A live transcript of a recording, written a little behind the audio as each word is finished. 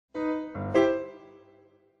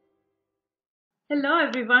Hello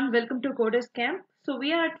everyone, welcome to Coders Camp. So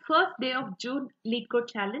we are at first day of June LeetCode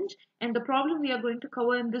challenge, and the problem we are going to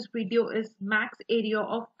cover in this video is max area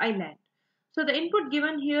of island. So the input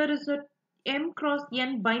given here is a m cross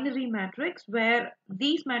n binary matrix where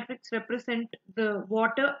these matrices represent the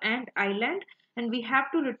water and island, and we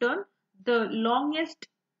have to return the longest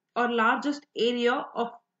or largest area of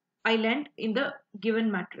island in the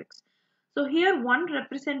given matrix. So here 1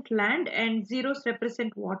 represent land and zeros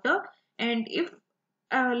represent water, and if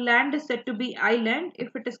land is said to be island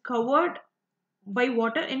if it is covered by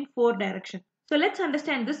water in 4 directions. So let's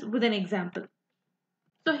understand this with an example.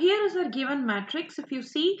 So here is a given matrix. If you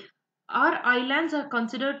see, our islands are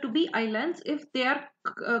considered to be islands if they are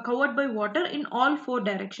covered by water in all 4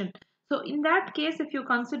 directions. So in that case, if you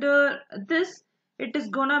consider this, it is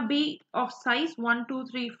gonna be of size 1, 2,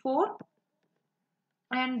 3, 4,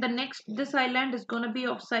 and the next this island is gonna be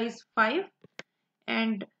of size 5,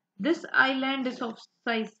 and this island is of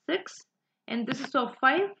size 6, and this is of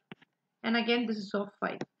 5, and again this is of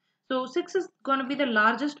 5. So 6 is going to be the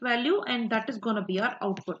largest value, and that is going to be our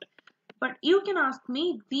output. But you can ask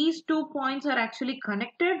me, these 2 points are actually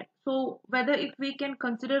connected, so whether if we can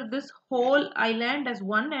consider this whole island as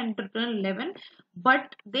 1 and return 11,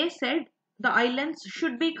 but they said the islands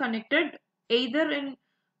should be connected either in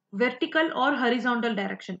vertical or horizontal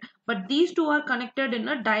direction, but these two are connected in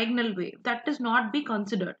a diagonal way. That is not be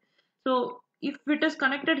considered. So if it is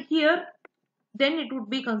connected here, then it would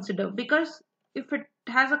be considered, because if it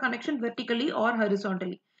has a connection vertically or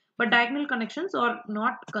horizontally, but diagonal connections are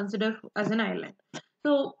not considered as an island.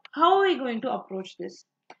 So how are we going to approach this?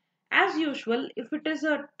 As usual, if it is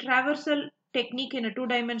a traversal technique in a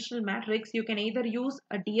two-dimensional matrix, you can either use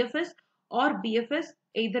a DFS or BFS,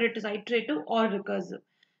 either it is iterative or recursive.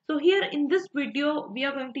 So here in this video, we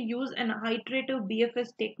are going to use an iterative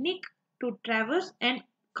BFS technique to traverse and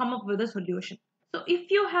come up with a solution. So if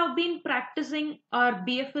you have been practicing our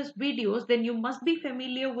BFS videos, then you must be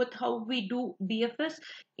familiar with how we do BFS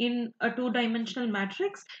in a two-dimensional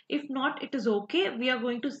matrix. If not, it is okay. We are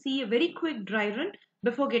going to see a very quick dry run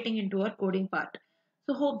before getting into our coding part.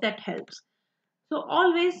 So hope that helps. So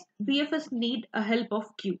always BFS need a help of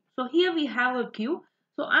queue. So here we have a queue.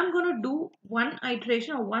 So I'm going to do one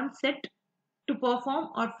iteration or one set to perform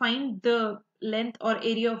or find the length or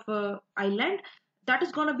area of a island. That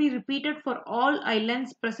is going to be repeated for all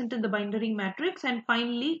islands present in the binary matrix, and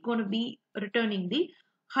finally going to be returning the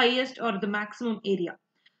highest or the maximum area.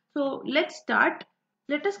 So let's start.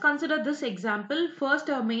 Let us consider this example.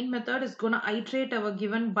 First, our main method is going to iterate our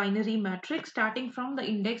given binary matrix starting from the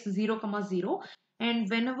index 0, 0, and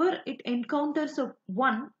whenever it encounters a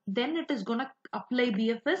 1, then it is going to apply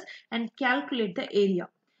BFS and calculate the area.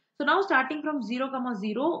 So now starting from 0,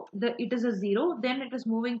 0, it is a 0, then it is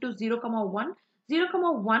moving to 0, 1. 0,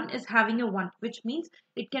 1 is having a 1, which means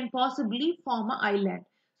it can possibly form an island.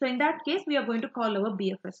 So in that case, we are going to call our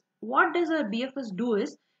BFS. What does our BFS do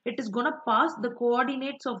is, it is going to pass the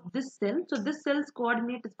coordinates of this cell. So this cell's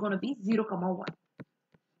coordinate is going to be 0, 1.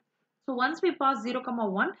 So once we pass 0,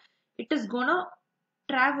 1, it is going to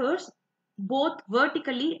traverse both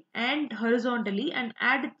vertically and horizontally and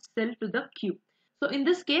add its cell to the queue. So in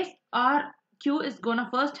this case, our queue is going to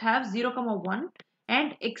first have 0, 1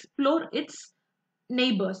 and explore its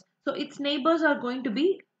neighbors. So its neighbors are going to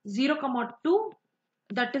be 0, 2,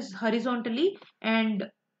 that is horizontally, and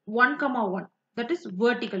 1, 1, that is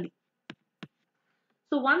vertically.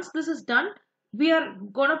 So once this is done, we are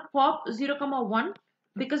gonna pop 0, 1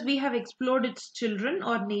 because we have explored its children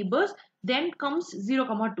or neighbors. Then comes 0,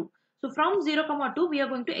 2. So from 0, 2, we are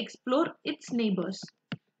going to explore its neighbors.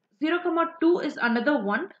 0, 2 is another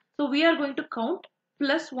 1. So we are going to count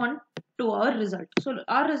plus 1 to our result. So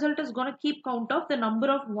our result is going to keep count of the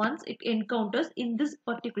number of ones it encounters in this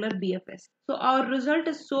particular BFS. So our result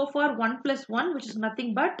is so far 1 plus 1, which is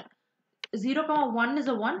nothing but 0, 1 is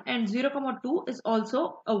a 1 and 0, 2 is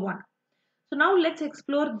also a 1. So now let's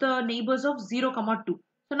explore the neighbors of 0, 2.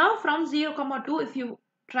 So now from 0, 2, if you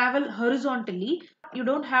travel horizontally, you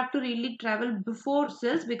don't have to really travel before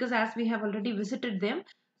cells because as we have already visited them.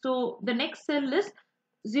 So the next cell is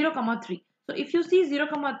 0, 3. So if you see 0,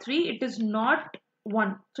 3, it is not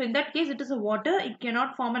 1. So in that case, it is a water. It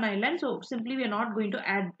cannot form an island. So simply we are not going to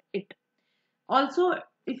add it. Also,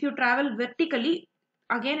 if you travel vertically,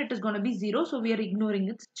 again it is going to be 0. So we are ignoring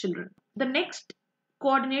its children. The next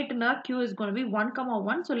coordinate in our queue is going to be 1,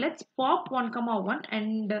 1. So let's pop 1, 1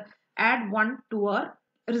 and add 1 to our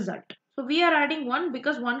result. So we are adding 1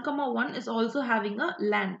 because 1, 1 is also having a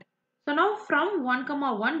land. So now from 1,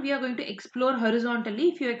 1, we are going to explore horizontally.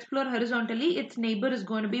 If you explore horizontally, its neighbor is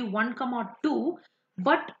going to be 1, 2,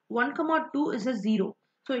 but 1, 2 is a 0.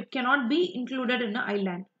 So it cannot be included in an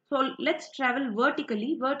island. So let's travel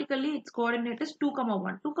vertically. Vertically, its coordinate is 2, comma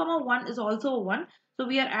 1. 2, comma 1 is also 1. So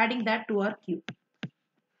we are adding that to our queue.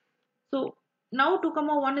 So now 2,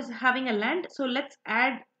 comma 1 is having a land. So let's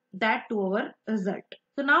add that to our result.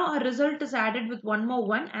 So now our result is added with one more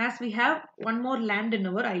 1 as we have one more land in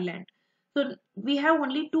our island. So we have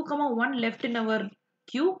only 2, comma 1 left in our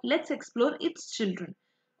queue. Let's explore its children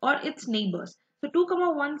or its neighbors. So 2,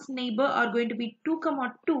 comma 1's neighbor are going to be 2,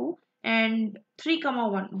 comma 2 and 3, comma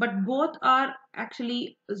 1. But both are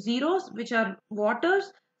actually zeros, which are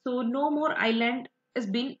waters. So no more island is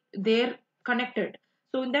being there connected.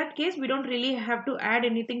 So in that case, we don't really have to add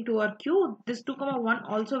anything to our queue. This 2, comma 1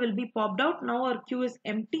 also will be popped out. Now our queue is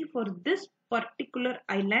empty for this particular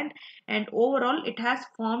island, and overall it has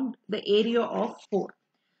formed the area of 4.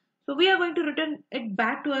 So we are going to return it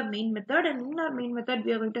back to our main method, and in our main method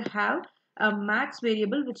we are going to have a max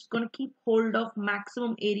variable which is going to keep hold of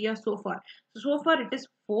maximum area so far. So far it is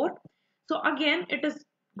 4. So again it is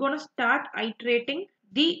going to start iterating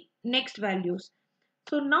the next values.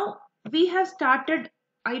 So now we have started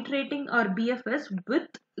iterating our BFS with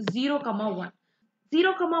 0, comma 1.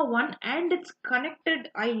 0, comma 1 and its connected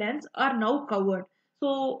islands are now covered.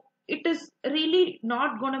 So it is really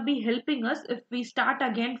not going to be helping us if we start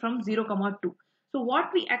again from 0, comma 2. So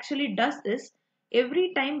what we actually does is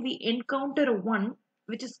every time we encounter a 1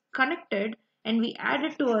 which is connected and we add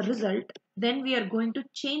it to a result, then we are going to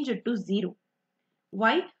change it to 0.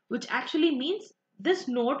 Why? Which actually means this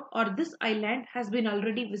node or this island has been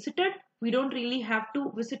already visited. We don't really have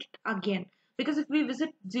to visit it again, because if we visit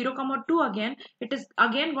 0, comma 2 again, it is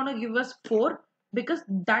again going to give us 4 because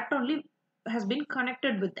that only has been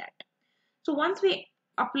connected with that. So once we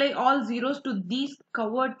apply all zeros to these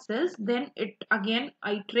covered cells, then it again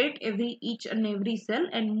iterate each and every cell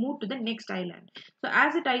and move to the next island. So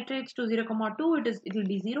as it iterates to 0, comma 2, it will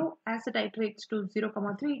be 0. As it iterates to 0,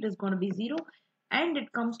 comma 3, it is going to be 0. And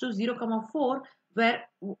it comes to 0, comma 4 where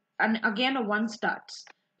and again a 1 starts.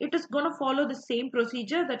 It is going to follow the same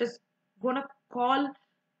procedure, that is going to call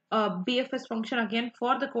a BFS function again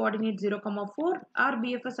for the coordinate 0, comma 4. Our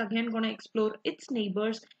BFS again going to explore its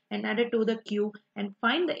neighbors and add it to the queue and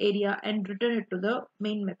find the area and return it to the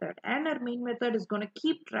main method. And our main method is going to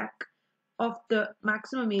keep track of the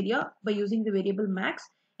maximum area by using the variable max.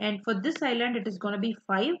 And for this island, it is going to be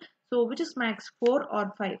 5. So which is max, 4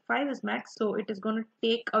 or 5? 5 is max. So it is going to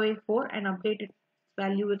take away 4 and update its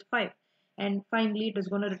value with 5. And finally, it is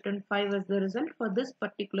going to return 5 as the result for this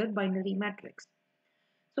particular binary matrix.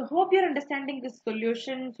 So hope you're understanding this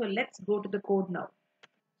solution. So let's go to the code now.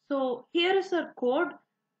 So here is our code.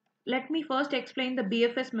 Let me first explain the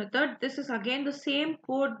BFS method. This is again the same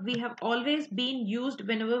code we have always been used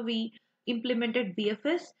whenever we implemented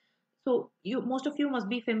BFS. So most of you must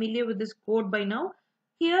be familiar with this code by now.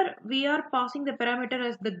 Here we are passing the parameter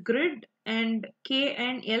as the grid, and K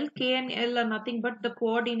and L. K and L are nothing but the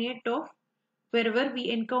coordinate of wherever we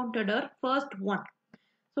encountered our first one.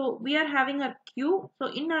 So we are having a queue. So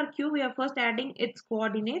in our queue, we are first adding its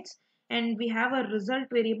coordinates, and we have a result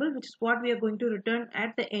variable, which is what we are going to return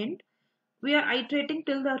at the end. We are iterating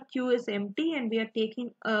till the queue is empty, and we are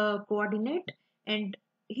taking a coordinate. And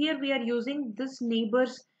here we are using this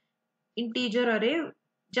neighbors integer array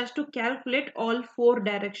just to calculate all 4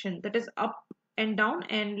 directions, that is up and down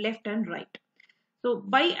and left and right. So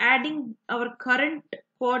by adding our current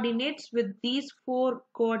coordinates with these 4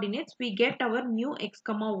 coordinates, we get our new x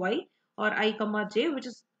comma y or I comma j, which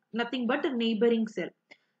is nothing but a neighboring cell.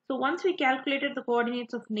 So once we calculated the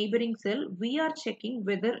coordinates of neighboring cell, we are checking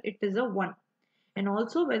whether it is a 1 and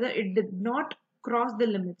also whether it did not cross the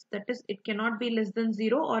limits. That is, it cannot be less than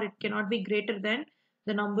 0 or it cannot be greater than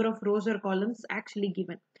the number of rows or columns actually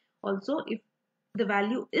given. Also, if the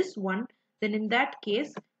value is 1, then in that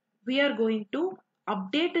case, we are going to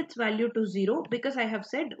update its value to 0, because I have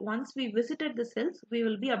said once we visited the cells, we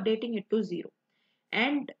will be updating it to 0,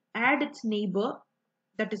 and add its neighbor,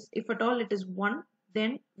 that is if at all it is 1,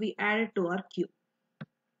 then we add it to our queue.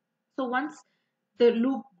 So once the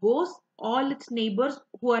loop goes, all its neighbors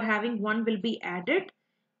who are having 1 will be added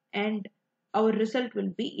and our result will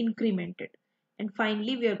be incremented. And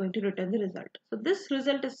finally, we are going to return the result. So this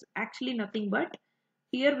result is actually nothing but,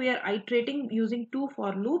 here we are iterating using 2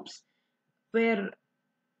 for loops, where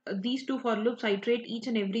these 2 for loops iterate each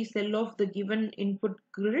and every cell of the given input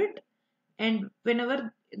grid, and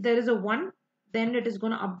whenever there is a 1, then it is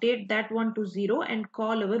going to update that one to 0 and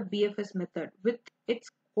call our BFS method with its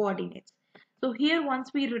coordinates. So here once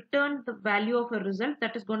we return the value of a result,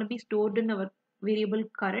 that is going to be stored in our variable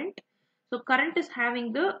current. So current is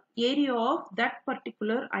having the area of that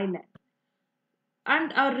particular island.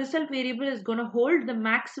 and our result variable is going to hold the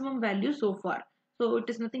maximum value so far. So it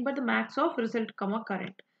is nothing but the max of result comma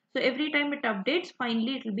current. So every time it updates,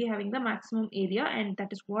 finally it will be having the maximum area, and that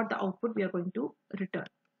is what the output we are going to return.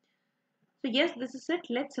 So yes, this is it.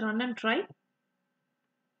 Let's run and try.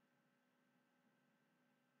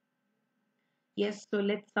 Yes, so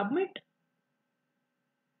let's submit.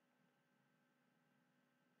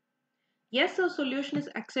 Yes, so solution is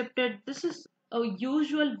accepted. This is a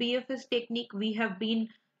usual BFS technique we have been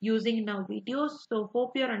using in our videos. So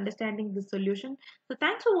hope you're understanding the solution. So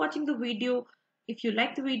thanks for watching the video. If you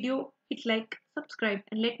like the video, hit like, subscribe,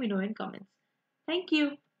 and let me know in comments. Thank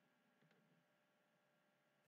you.